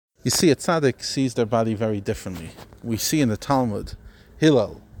You see, a tzaddik sees their body very differently. We see in the Talmud,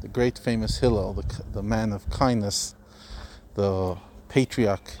 Hillel, the great famous Hillel, the man of kindness, the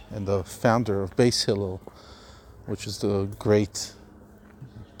patriarch and the founder of Beis Hillel, which is the great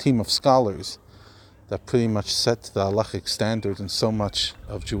team of scholars that pretty much set the halachic standard in so much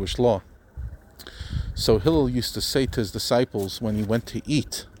of Jewish law. So Hillel used to say to his disciples when he went to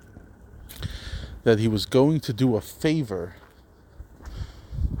eat that he was going to do a favor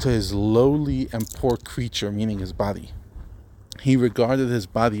to his lowly and poor creature, meaning his body. He regarded his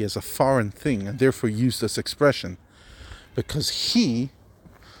body as a foreign thing and therefore used this expression because he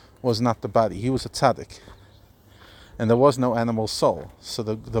was not the body. He was a tzaddik. And there was no animal soul. So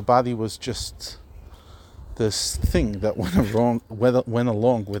the body was just this thing that went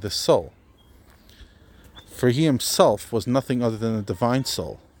along with his soul. For he himself was nothing other than a divine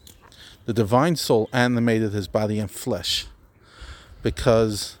soul. The divine soul animated his body and flesh.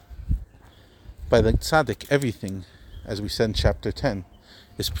 Because by the tzaddik, everything, as we said in chapter 10,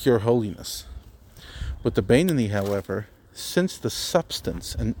 is pure holiness. With the Beinoni, however, since the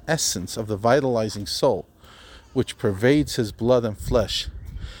substance and essence of the vitalizing soul, which pervades his blood and flesh,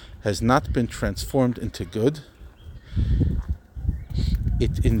 has not been transformed into good,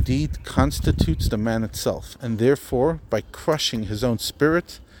 it indeed constitutes the man itself, and therefore, by crushing his own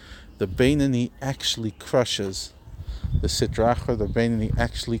spirit, the Beinoni actually crushes the Sitra Achra, the Beinoni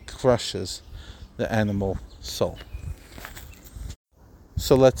actually crushes the animal soul.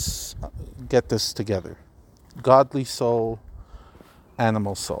 So let's get this together. Godly soul,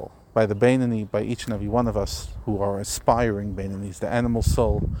 animal soul. By the Beinoni, by each and every one of us who are aspiring Beinonis, the animal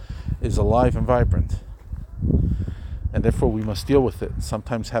soul is alive and vibrant. And therefore we must deal with it,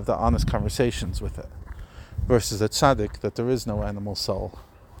 sometimes have the honest conversations with it. Versus the tzaddik, that there is no animal soul.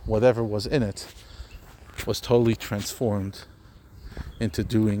 Whatever was in it was totally transformed into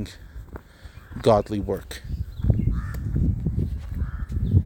doing godly work.